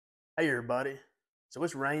Hey everybody. So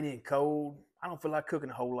it's rainy and cold. I don't feel like cooking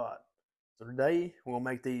a whole lot. So today we're gonna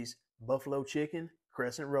make these buffalo chicken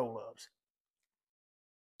crescent roll-ups.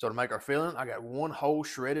 So to make our filling, I got one whole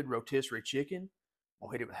shredded rotisserie chicken. I'm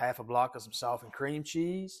gonna hit it with half a block of some softened cream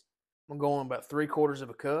cheese. I'm gonna go on about 3/4 of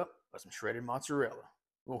a cup of some shredded mozzarella.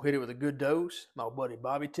 We're gonna hit it with a good dose. My buddy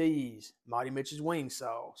Bobby T's Mighty Mitch's wing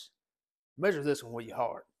sauce. Measure this one with your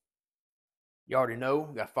heart. You already know,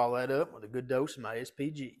 gotta follow that up with a good dose of my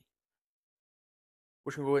SPG. We're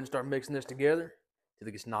just gonna go ahead and start mixing this together till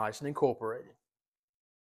it gets nice and incorporated.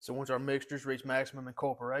 So once our mixtures reach maximum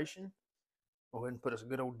incorporation, go ahead and put us a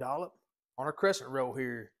good old dollop on our crescent roll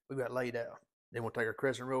here we've got laid out. Then we'll take our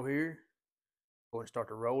crescent roll here, go ahead and start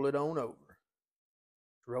to roll it on over.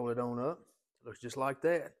 Roll it on up. It looks just like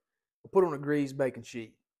that. We'll put it on a greased baking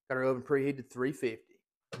sheet. Got our oven preheated to 350.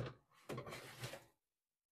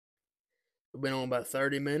 We've been on about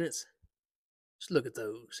 30 minutes. Just look at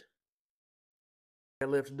those. Got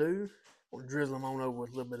left to do, we'll drizzle them on over with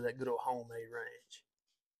a little bit of that good old homemade ranch.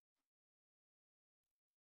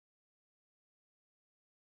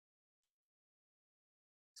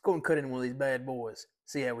 Let's go and cut in one of these bad boys,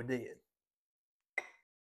 see how we did.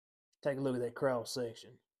 Take a look at that cross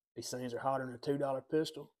section. These things are hotter than a $2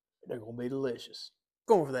 pistol. They're gonna be delicious.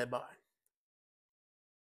 Going for that bite.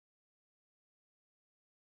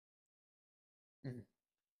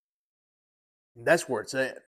 That's where it's at.